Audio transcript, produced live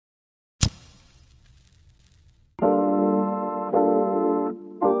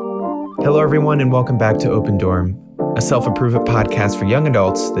Hello, everyone, and welcome back to Open Dorm, a self-improvement podcast for young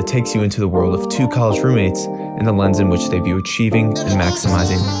adults that takes you into the world of two college roommates and the lens in which they view achieving and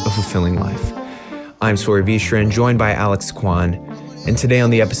maximizing a fulfilling life. I'm Sori Vishran, joined by Alex Kwan, and today on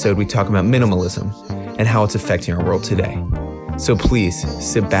the episode we talk about minimalism and how it's affecting our world today. So please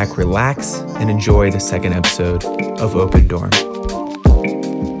sit back, relax, and enjoy the second episode of Open Dorm.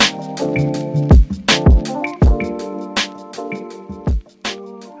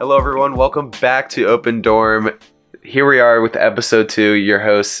 Hello, everyone. Welcome back to Open Dorm. Here we are with episode 2, your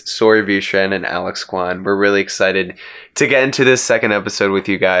hosts, Sori Vishran and Alex Kwan. We're really excited to get into this second episode with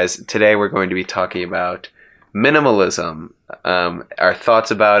you guys. Today, we're going to be talking about minimalism, our thoughts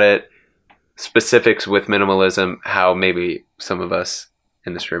about it, specifics with minimalism, how maybe some of us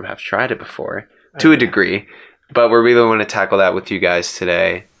in this room have tried it before to a degree, but we really want to tackle that with you guys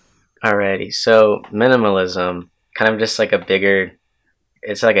today. Alrighty, so minimalism, kind of just like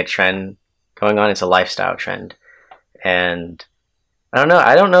it's like a trend going on. It's a lifestyle trend. And I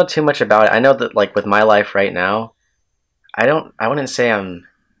don't know too much about it. I know that like with my life right now, I wouldn't say I'm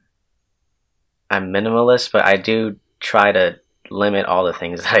minimalist, but I do try to limit all the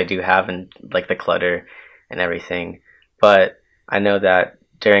things that I do have and like the clutter and everything. But I know that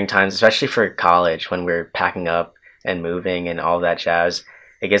during times, especially for college, when we're packing up and moving and all that jazz,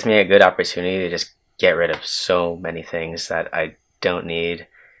 it gives me a good opportunity to just get rid of so many things that I don't need.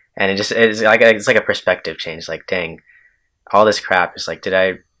 And it's like a perspective change. Like, dang, all this crap is like, did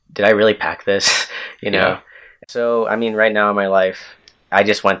I really pack this? you know? Yeah. So, I mean, right now in my life, I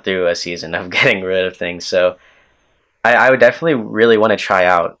just went through a season of getting rid of things. So I would definitely really want to try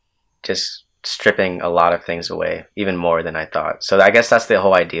out just stripping a lot of things away, even more than I thought. So I guess that's the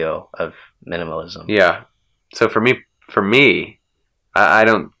whole ideal of minimalism. Yeah. So for me,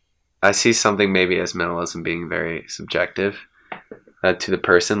 I see something maybe as minimalism being very subjective to the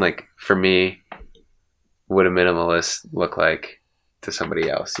person. Like for me, would a minimalist look like to somebody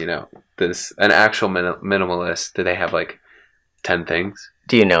else? You know, an actual minimalist, do they have like 10 things?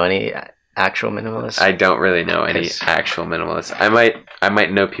 Do you know any actual minimalists? I don't really know any actual minimalists. I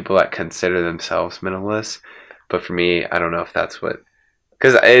might know people that consider themselves minimalists, but for me, I don't know if that's what,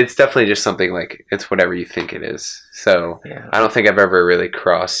 because it's definitely just something like it's whatever you think it is. So yeah. I don't think I've ever really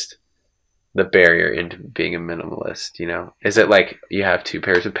crossed the barrier into being a minimalist. You know, is it like you have 2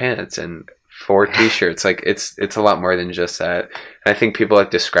 pairs of pants and 4 t-shirts? Like it's a lot more than just that. And I think people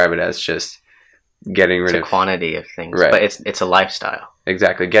like describe it as just getting rid of quantity of things, right? But it's a lifestyle.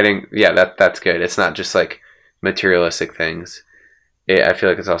 Exactly. That's good. It's not just like materialistic things. I feel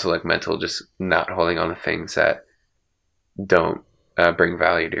like it's also like mental, just not holding on to things that don't bring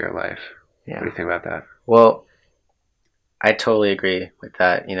value to your life. Yeah. What do you think about that? Well, I totally agree with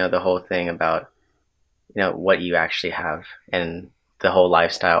that. You know, the whole thing about, you know, what you actually have and the whole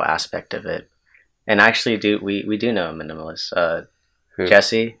lifestyle aspect of it. And actually we do know a minimalist.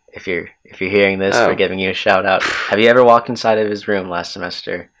 Jesse, if you're hearing this, we're giving you a shout out. Have you ever walked inside of his room last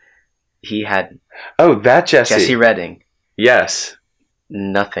semester? He had that Jesse Redding. Yes.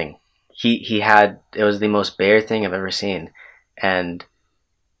 Nothing. He had, it was the most bare thing I've ever seen. And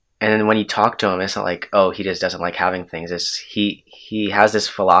then when you talk to him, it's not like, oh, he just doesn't like having things. It's he has this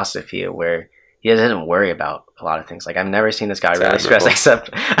philosophy where he doesn't worry about a lot of things. Like I've never seen this guy really stressed,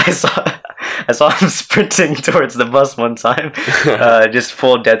 except I saw him sprinting towards the bus one time, just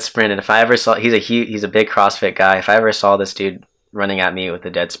full dead sprint. And if I ever saw, he's a big CrossFit guy. If I ever saw this dude running at me with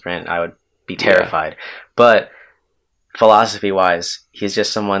a dead sprint, I would be terrified. Yeah. But philosophy wise, he's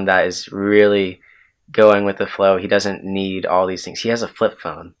just someone that is really going with the flow. He doesn't need all these things. He has a flip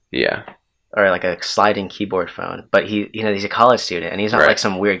phone. Yeah. Or like a sliding keyboard phone. But he's a college student and he's not like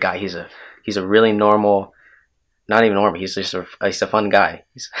some weird guy. He's a really normal, not even normal. He's just he's a fun guy.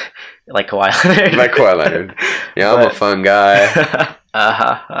 He's like Kawhi Leonard. Like Kawhi Leonard. Yeah, I'm a fun guy.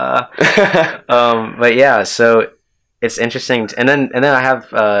 But yeah, so it's interesting. And then I have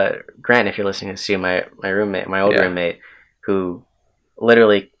Grant, if you're listening to my roommate, my old roommate, who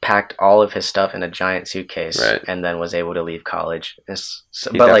literally packed all of his stuff in a giant suitcase and then was able to leave college. He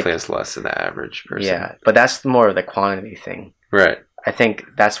definitely is less than the average person. Yeah, but that's more of the quantity thing. Right. I think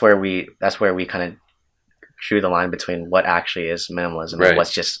that's where we kind of drew the line between what actually is minimalism and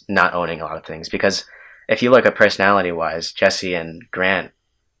what's just not owning a lot of things. Because if you look at personality-wise, Jesse and Grant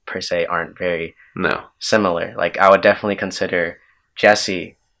per se aren't very similar. Like I would definitely consider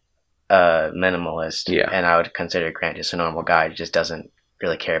Jesse a minimalist, and I would consider Grant just a normal guy who just doesn't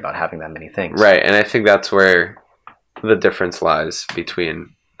really care about having that many things. Right, and I think that's where the difference lies between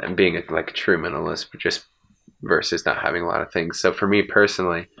being a true minimalist, but just versus not having a lot of things. So for me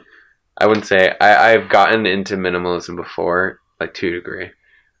personally, I wouldn't say I've gotten into minimalism before, like to a degree.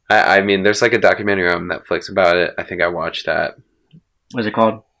 I mean, there's like a documentary on Netflix about it. I think I watched that. What's it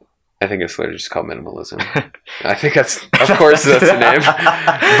called? I think it's literally just called Minimalism. I think that's, of course, that's the name.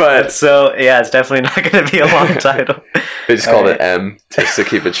 But so yeah, it's definitely not going to be a long title. They just called it M just to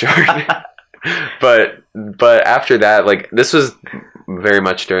keep it short. But after that, like this was very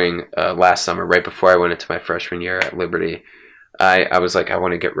much during last summer, right before I went into my freshman year at Liberty. I was like, I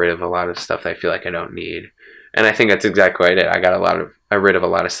want to get rid of a lot of stuff that I feel like I don't need, and I think that's exactly what I did. I rid of a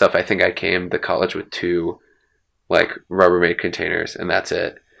lot of stuff. I think I came to college with 2 like Rubbermaid containers, and that's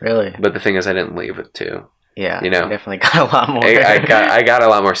it. Really? But the thing is, I didn't leave with 2. Yeah, you know, definitely got a lot more. I got a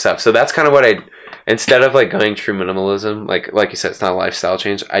lot more stuff. So that's kind of what I, instead of like going true minimalism, like you said, it's not a lifestyle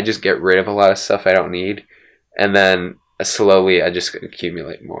change. I just get rid of a lot of stuff I don't need, and then slowly I just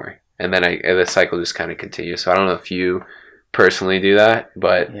accumulate more, and then the cycle just kind of continues. So I don't know if you personally do that,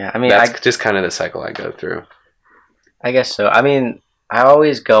 but yeah, I mean, that's just kind of the cycle I go through. I guess so. I mean, I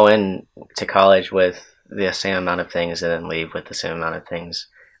always go in to college with the same amount of things and then leave with the same amount of things.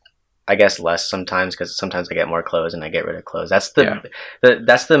 I guess less sometimes, because sometimes I get more clothes and I get rid of clothes. That's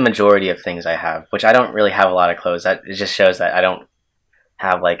that's the majority of things I have, which I don't really have a lot of clothes. That it just shows that I don't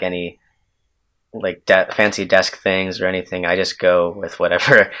have like any like fancy desk things or anything. I just go with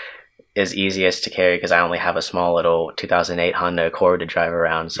whatever is easiest to carry because I only have a small little 2008 Honda Accord to drive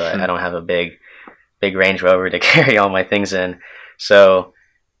around, so I don't have a big Range Rover to carry all my things in. So,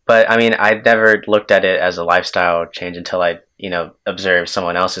 but I mean, I never looked at it as a lifestyle change until I, observed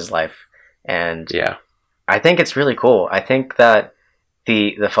someone else's life, and yeah, I think it's really cool. I think that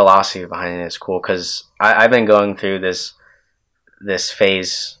the philosophy behind it is cool because I've been going through this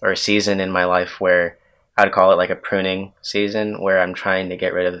phase or season in my life where I'd call it like a pruning season, where I'm trying to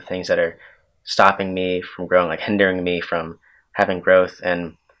get rid of the things that are stopping me from growing, like hindering me from having growth.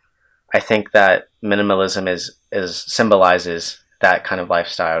 And I think that minimalism is symbolizes that kind of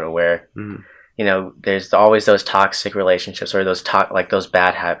lifestyle, to where there's always those toxic relationships or those those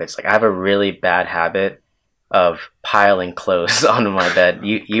bad habits. Like I have a really bad habit of piling clothes onto my bed.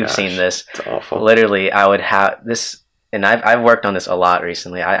 You've Gosh, seen this. It's awful. Literally, I would have this. And I've worked on this a lot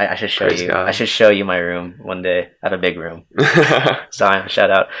recently. I should show Praise you. God. I should show you my room one day. I have a big room. Zion, shout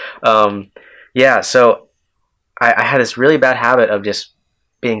out. Yeah, so I had this really bad habit of just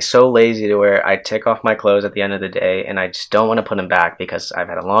being so lazy to where I take off my clothes at the end of the day and I just don't want to put them back because I've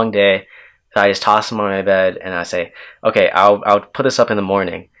had a long day. So I just toss them on my bed and I say, okay, I'll put this up in the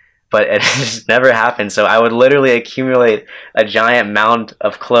morning. But it just never happened. So I would literally accumulate a giant mound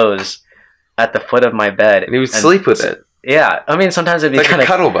of clothes at the foot of my bed, and he would sleep with it. Yeah, I mean sometimes it'd be like kind a of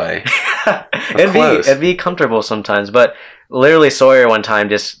cuddle buddy. it'd be comfortable sometimes, but literally Sawyer one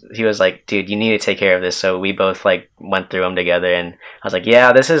time he was like, "Dude, you need to take care of this." So we both like went through them together, and I was like,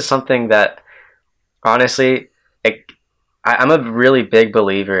 "Yeah, this is something that honestly, I'm a really big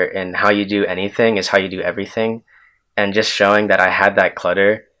believer in how you do anything is how you do everything," and just showing that I had that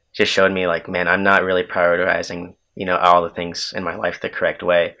clutter just showed me like, man, I'm not really prioritizing all the things in my life the correct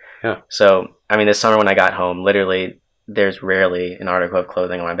way. Yeah. So, I mean, this summer when I got home, literally, there's rarely an article of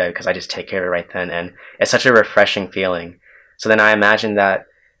clothing on my bed because I just take care of it right then. And it's such a refreshing feeling. So then I imagine that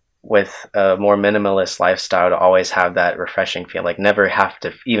with a more minimalist lifestyle to always have that refreshing feel, like never have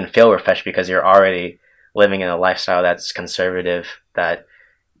to even feel refreshed because you're already living in a lifestyle that's conservative, that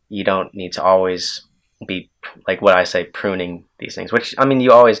you don't need to always be, like what I say, pruning these things, which, I mean,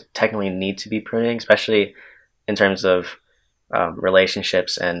 you always technically need to be pruning, especially in terms of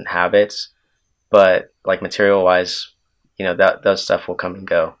relationships and habits, but like material wise, that those stuff will come and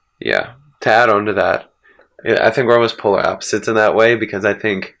go. Yeah. To add on to that, I think we're almost polar opposites in that way, because I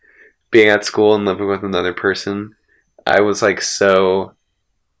think being at school and living with another person, I was like so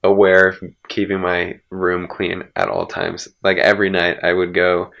aware of keeping my room clean at all times. Like every night I would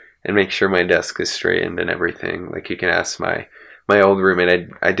go and make sure my desk is straightened and everything. Like you can ask my old roommate,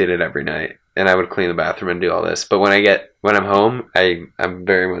 I did it every night. And I would clean the bathroom and do all this. But when I'm home, I'm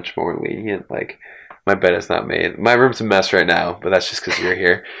very much more lenient. Like my bed is not made. My room's a mess right now, but that's just because you're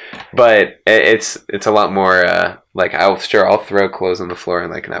here. But it's a lot more like I'll throw clothes on the floor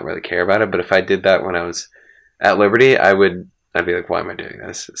and like not really care about it. But if I did that when I was at Liberty, I'd be like, why am I doing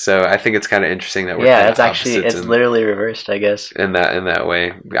this? So I think it's kind of interesting that we're it's literally reversed, I guess. In that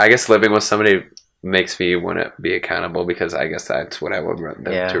way, I guess living with somebody makes me want to be accountable, because I guess that's what I would want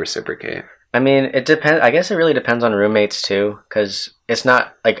them to reciprocate. I mean, it depends. I guess it really depends on roommates too, because it's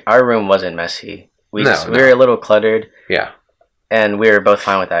not like our room wasn't messy. We were a little cluttered. Yeah. And we were both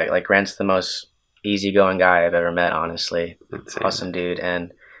fine with that. Like Grant's the most easygoing guy I've ever met, honestly. Insane. Awesome dude.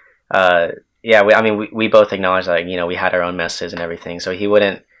 And we both acknowledge that, we had our own messes and everything. So he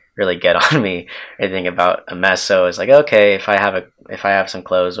wouldn't really get on me or anything about a mess. So it's like, okay, if I have some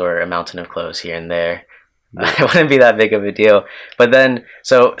clothes or a mountain of clothes here and there, Yeah. it wouldn't be that big of a deal. But then,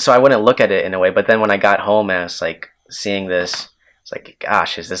 so I wouldn't look at it in a way. But then when I got home and I was like seeing this, it's like,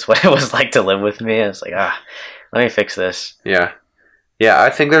 gosh, is this what it was like to live with me? I was like, let me fix this. Yeah. Yeah, I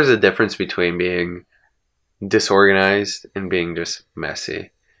think there's a difference between being disorganized and being just messy.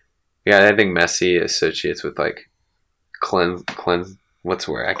 Yeah, I think messy associates with like cleanse. What's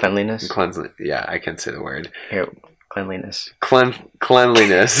the word? Cleanliness. Yeah, I can't say the word. Here, cleanliness.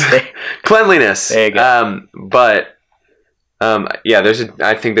 Cleanliness. Cleanliness. There you go. But yeah,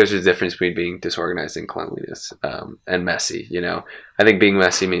 I think there's a difference between being disorganized and cleanliness, and messy. You know, I think being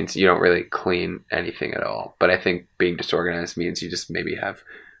messy means you don't really clean anything at all. But I think being disorganized means you just maybe have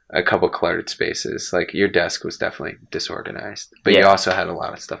a couple cluttered spaces. Like your desk was definitely disorganized, but you also had a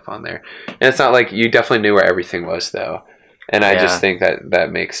lot of stuff on there. And it's not like you definitely knew where everything was though. And I just think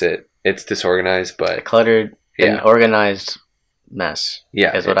that makes it's disorganized, but cluttered and organized mess.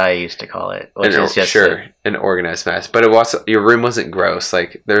 Yeah, is what I used to call it. Which is just an organized mess. But it was your room wasn't gross.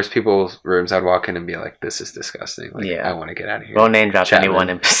 Like there's people's rooms I'd walk in and be like, "This is disgusting." Like I want to get out of here. Won't name drop anyone.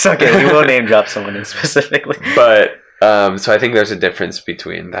 Okay, we won't name drop someone in specifically. But so I think there's a difference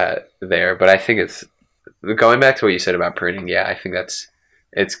between that there. But I think it's going back to what you said about pruning. Yeah, I think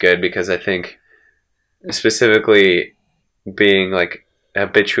it's good because I think specifically being like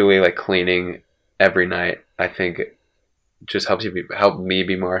habitually like cleaning every night, I think just help me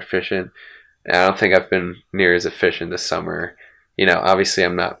be more efficient. And I don't think I've been near as efficient this summer. You know, obviously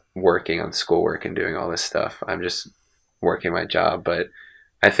I'm not working on schoolwork and doing all this stuff. I'm just working my job. But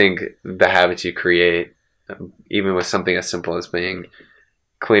I think the habits you create, even with something as simple as being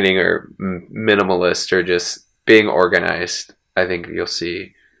cleaning or minimalist or just being organized, I think you'll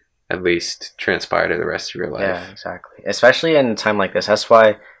see at least transpire to the rest of your life. Yeah, exactly. Especially in a time like this. That's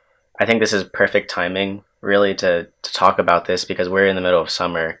why I think this is perfect timing, really, to talk about this because we're in the middle of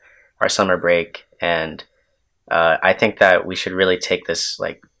summer, our summer break, and I think that we should really take this,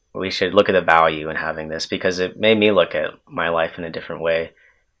 like, we should look at the value in having this because it made me look at my life in a different way,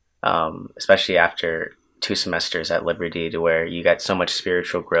 especially after 2 semesters at Liberty, to where you get so much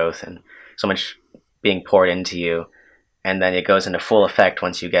spiritual growth and so much being poured into you, and then it goes into full effect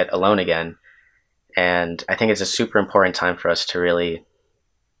once you get alone again. And I think it's a super important time for us to really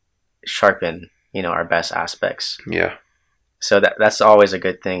sharpen, our best aspects. Yeah. So that's always a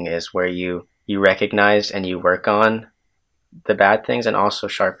good thing, is where you recognize and you work on the bad things and also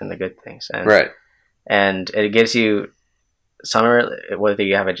sharpen the good things. And, right. And it gives you summer, whether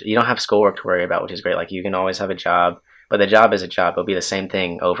you don't have schoolwork to worry about, which is great. Like you can always have a job, but the job is a job. It'll be the same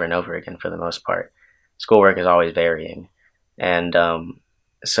thing over and over again for the most part. Schoolwork is always varying. And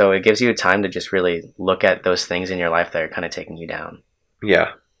so it gives you time to just really look at those things in your life that are kind of taking you down.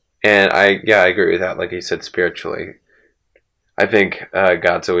 Yeah. And I agree with that. Like you said, spiritually, I think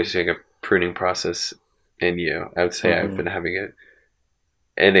God's always doing a pruning process in you. I would say I've been having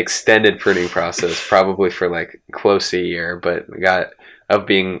an extended pruning process, probably for like close to a year, but of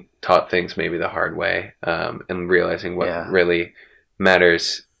being taught things maybe the hard way, and realizing what really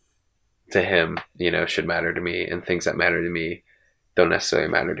matters to him, should matter to me, and things that matter to me don't necessarily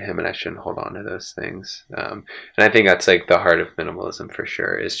matter to him, and I shouldn't hold on to those things. And I think that's like the heart of minimalism for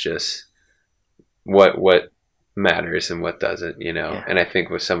sure, is just what matters and what doesn't, And I think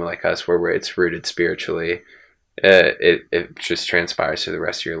with someone like us, where it's rooted spiritually, it just transpires through the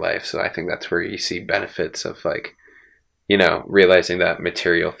rest of your life. So I think that's where you see benefits of like, realizing that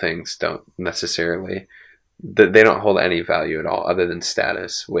material things don't necessarily, they don't hold any value at all other than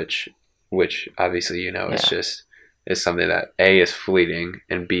status, which obviously, is something that A, is fleeting,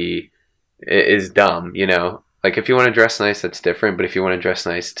 and B, is dumb, Like if you want to dress nice, that's different. But if you want to dress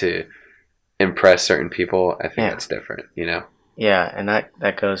nice to impress certain people, I think that's different, Yeah, and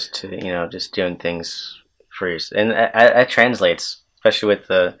that goes to, just doing things for yourself. And that translates, especially with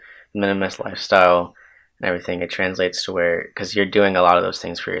the minimalist lifestyle and everything, it translates to where, because you're doing a lot of those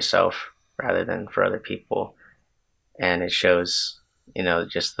things for yourself rather than for other people. And it shows,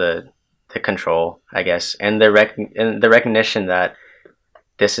 just the control, I guess, and the recognition that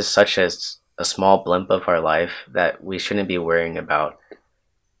this is such a small blimp of our life that we shouldn't be worrying about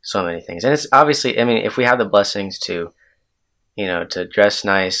so many things. And it's obviously, I mean, if we have the blessings to, to dress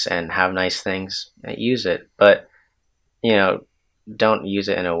nice and have nice things, use it, but don't use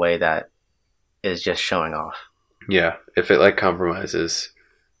it in a way that is just showing off. Yeah, if it like compromises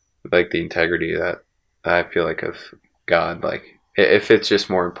like the integrity that I feel like of God, like if it's just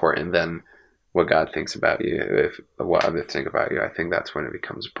more important than what God thinks about you, if what others think about you, I think that's when it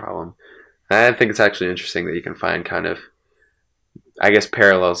becomes a problem. And I think it's actually interesting that you can find kind of I guess,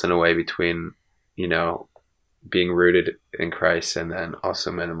 parallels in a way between, you know, being rooted in Christ and then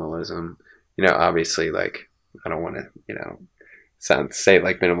also minimalism. You know, obviously, like, I don't want to, you know, say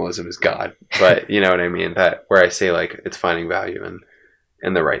like minimalism is God, but you know what I mean? That where I say like it's finding value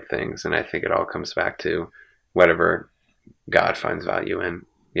in the right things. And I think it all comes back to whatever God finds value in,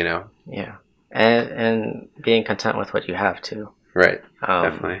 you know? Yeah. And being content with what you have too. Right.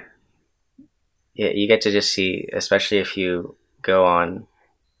 Definitely. Yeah, you get to just see, especially if you go on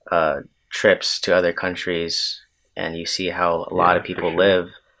trips to other countries and you see how a lot of people live.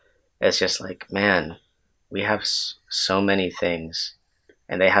 It's just like, man, we have so many things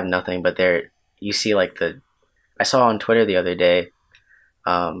and they have nothing, but you see like I saw on Twitter the other day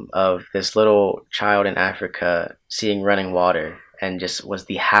of this little child in Africa seeing running water and just was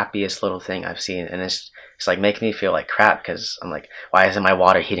the happiest little thing I've seen. And it's like making me feel like crap because I'm like, why isn't my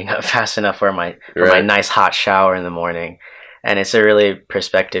water heating up fast enough for my nice hot shower in the morning? And it's a really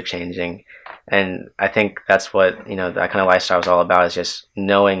perspective changing. And I think that's what, you know, that kind of lifestyle is all about, is just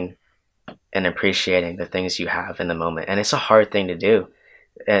knowing and appreciating the things you have in the moment. And it's a hard thing to do,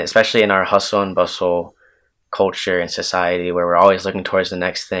 especially in our hustle and bustle culture and society where we're always looking towards the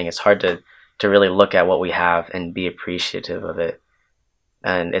next thing. It's hard to really look at what we have and be appreciative of it.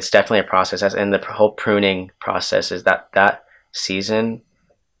 And it's definitely a process. And the whole pruning process is that season,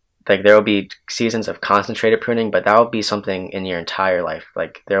 like there will be seasons of concentrated pruning, but that will be something in your entire life.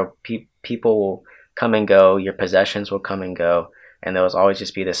 Like there will people will come and go, your possessions will come and go, and there will always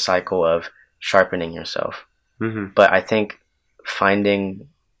just be this cycle of sharpening yourself. Mm-hmm. But I think finding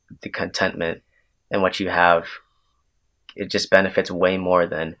the contentment in what you have, it just benefits way more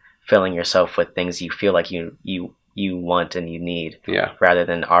than filling yourself with things you feel like you want and you need, rather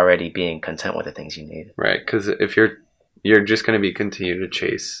than already being content with the things you need. Right, because if you're just going to be continue to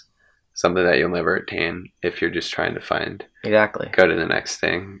chase something that you'll never attain if you're just trying to find go to the next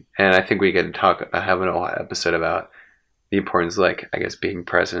thing. And I think we could have an whole episode about the importance, like, I guess, being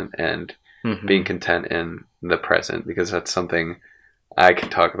present and being content in the present, because that's something I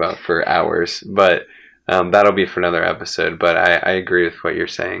could talk about for hours, but that'll be for another episode. But I agree with what you're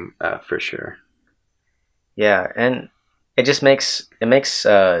saying for sure. Yeah, and it just makes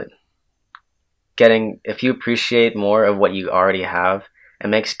getting, if you appreciate more of what you already have, it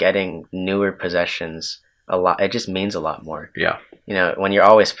makes getting newer possessions a lot. It just means a lot more. Yeah. You know, when you're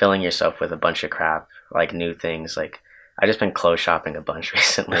always filling yourself with a bunch of crap, like new things. Like I just been clothes shopping a bunch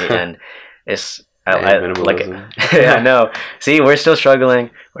recently, and it's I like yeah, I know. See, we're still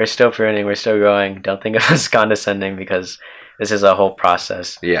struggling. We're still pruning. We're still growing. Don't think of us condescending, because this is a whole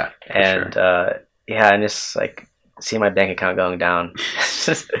process. Yeah. And yeah, and just like see my bank account going down.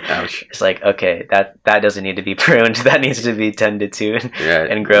 Ouch. It's like, okay, that doesn't need to be pruned. That needs to be tended to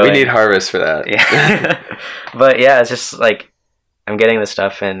and growing. We need harvest for that. Yeah. But yeah, it's just like I'm getting the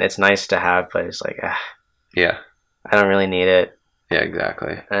stuff and it's nice to have, but it's like, yeah, I don't really need it. Yeah,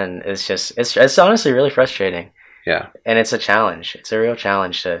 exactly. And it's just it's honestly really frustrating. Yeah. And it's a challenge. It's a real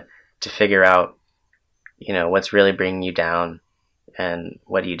challenge to figure out, you know, what's really bringing you down and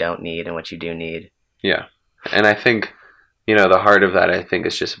what you don't need and what you do need. Yeah. And I think, you know, the heart of that, I think,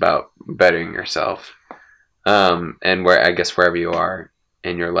 is just about bettering yourself. And wherever you are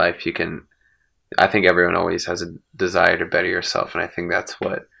in your life, I think everyone always has a desire to better yourself. And I think that's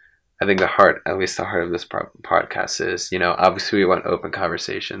what, I think at least the heart of this podcast is. You know, obviously we want open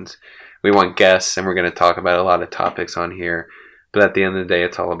conversations. We want guests, and we're going to talk about a lot of topics on here. But at the end of the day,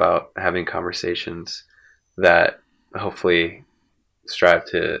 it's all about having conversations that hopefully strive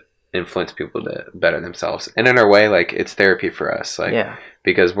to influence people to better themselves. And in our way, like, it's therapy for us, like,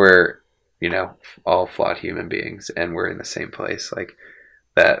 because we're, you know, all flawed human beings, and we're in the same place, like,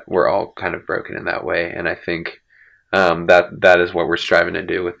 that we're all kind of broken in that way. And I think that is what we're striving to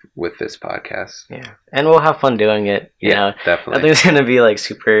do with this podcast. Yeah, and we'll have fun doing it. You know, definitely. Nothing's gonna be like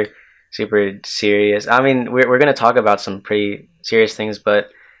super serious. I mean, we're gonna talk about some pretty serious things, but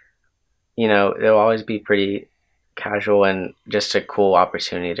you know, it'll always be pretty casual and just a cool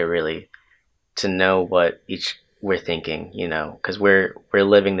opportunity to know what we're thinking, you know, because we're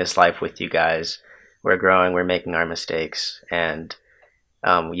living this life with you guys. We're growing, we're making our mistakes, and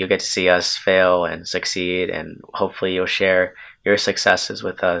you get to see us fail and succeed, and hopefully you'll share your successes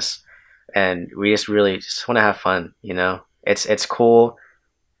with us. And we just really just want to have fun, you know. It's cool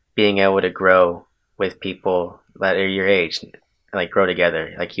being able to grow with people that are your age, like grow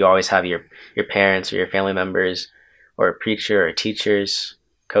together. Like you always have your parents or your family members, or a preacher or teachers,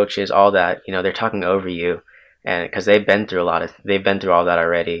 coaches, all that, you know, they're talking over you, and because they've been through all that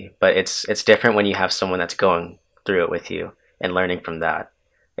already. But it's different when you have someone that's going through it with you and learning from that.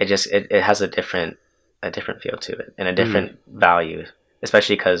 It has a different a different feel to it and a different value,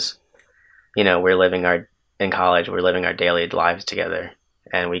 especially because, you know, in college, we're living our daily lives together,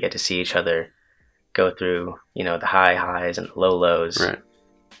 and we get to see each other go through, you know, the highs and the lows. Right.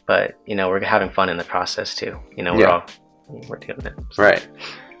 But, you know, we're having fun in the process too. You know, we're doing it. So. Right.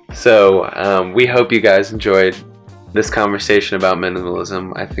 So we hope you guys enjoyed this conversation about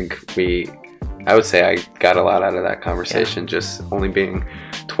minimalism. I would say I got a lot out of that conversation, just only being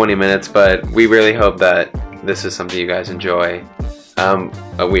 20 minutes, but we really hope that this is something you guys enjoy.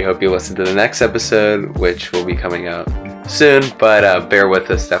 We hope you listen to the next episode, which will be coming out soon, but bear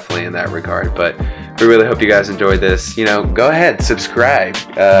with us definitely in that regard. But we really hope you guys enjoyed this. You know, go ahead, subscribe,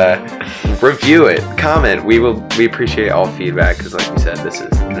 review it, comment. We appreciate all feedback, because like we said, this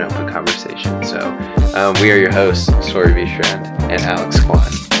is an open conversation. So we are your hosts, Sawyer B. Strand and Alex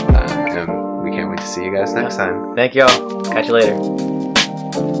Kwan. And we can't wait to see you guys next time. Thank y'all. Catch you later.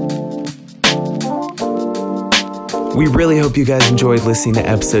 We really hope you guys enjoyed listening to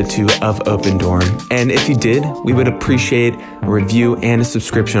episode 2 of Open Dorm. And if you did, we would appreciate a review and a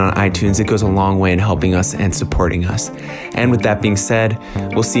subscription on iTunes. It goes a long way in helping us and supporting us. And with that being said,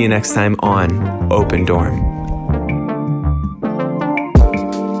 we'll see you next time on Open Dorm.